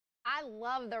I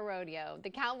love the rodeo. The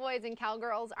cowboys and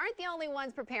cowgirls aren't the only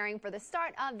ones preparing for the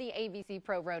start of the ABC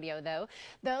Pro Rodeo, though.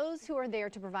 Those who are there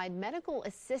to provide medical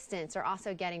assistance are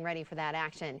also getting ready for that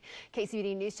action.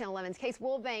 KCBD News Channel 11's Case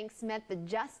Woolbanks met the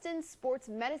Justin Sports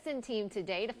Medicine team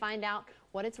today to find out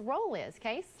what its role is.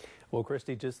 Case? Well,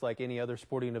 Christy, just like any other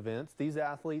sporting events, these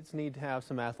athletes need to have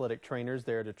some athletic trainers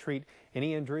there to treat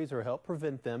any injuries or help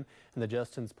prevent them. And the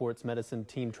Justin Sports Medicine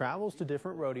team travels to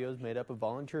different rodeos made up of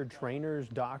volunteer trainers,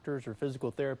 doctors, or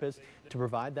physical therapists to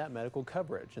provide that medical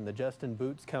coverage. And the Justin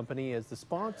Boots Company is the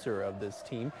sponsor of this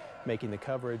team, making the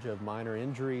coverage of minor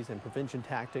injuries and prevention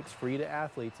tactics free to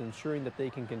athletes, ensuring that they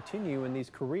can continue in these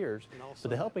careers.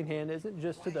 But the helping hand isn't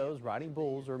just to those riding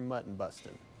bulls or mutton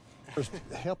busting.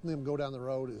 Helping them go down the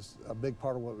road is a big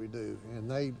part of what we do, and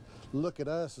they look at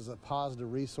us as a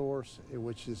positive resource,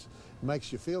 which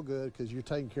makes you feel good because you're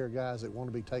taking care of guys that want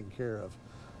to be taken care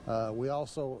of. We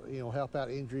also, help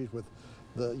out injuries with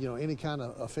any kind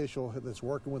of official that's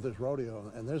working with this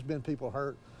rodeo, and there's been people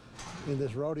hurt in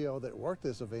this rodeo that work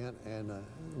this event, and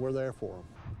we're there for them.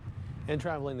 And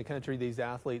traveling the country, these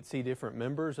athletes see different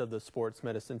members of the sports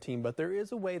medicine team, but there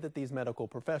is a way that these medical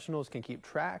professionals can keep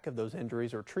track of those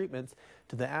injuries or treatments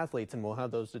to the athletes, and we'll have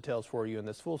those details for you in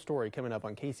this full story coming up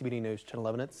on KCBD News Channel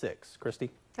 11 at 6. Christy?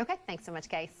 Okay, thanks so much,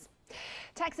 Case.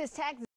 Texas Tech